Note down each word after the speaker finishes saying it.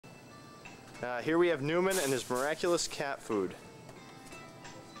Here we have Newman and his miraculous cat food.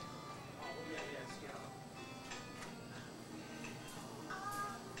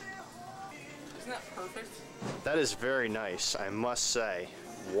 Isn't that perfect? That is very nice, I must say.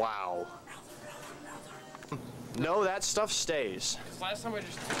 Wow. No, that stuff stays. Because last time I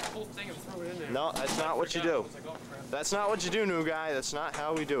just took the whole thing and threw it in there. No, that's not what you do. Like, oh, crap. That's not what you do, new guy. That's not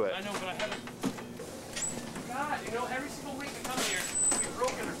how we do it. I know, but I haven't. God, you know, every single week I come here, it'll be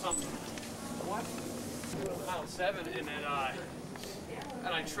broken or something. What? Aisle 7, and then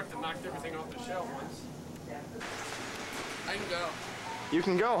I tripped and knocked everything off the shelf once. I can go. You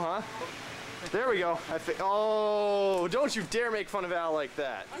can go, huh? There we go. Oh, don't you dare make fun of Al like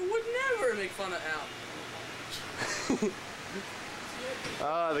that. I would never make fun of Al.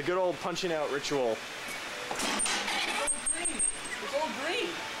 The good old punching out ritual. It's all green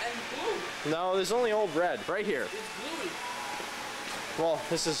and blue. No, there's only old red right here. It's bluey. Well,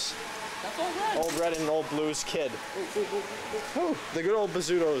 this is That's all red. old red and old blue's kid. Ooh, the good old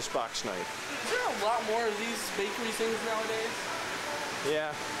Bazzuto's box knife. Is there a lot more of these bakery things nowadays?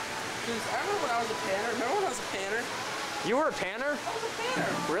 Yeah. Because I remember when I was a panner. Remember when I was a panner? You were a panner? I was a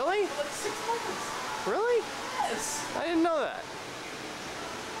panner. Really? For like 6 months. Really? Yes. I didn't know that.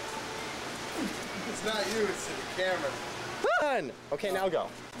 It's not you, it's the camera. Done! Okay, now go.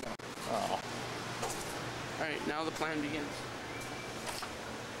 Oh. Alright, now the plan begins.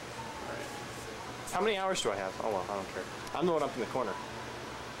 How many hours do I have? Oh well, I don't care. I'm the one up in the corner.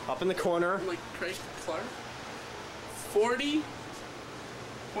 Up in the corner. I'm like Craig Clark. 40.27.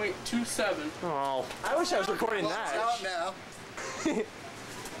 Oh, I wish I was recording Watch that. out now.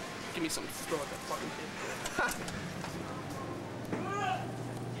 Give me some. Throw at that fucking kid.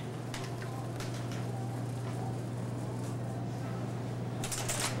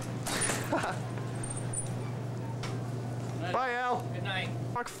 Bye, Al. Good night.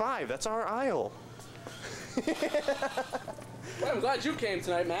 Mark 5, that's our aisle. Well, I'm glad you came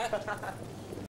tonight, Matt.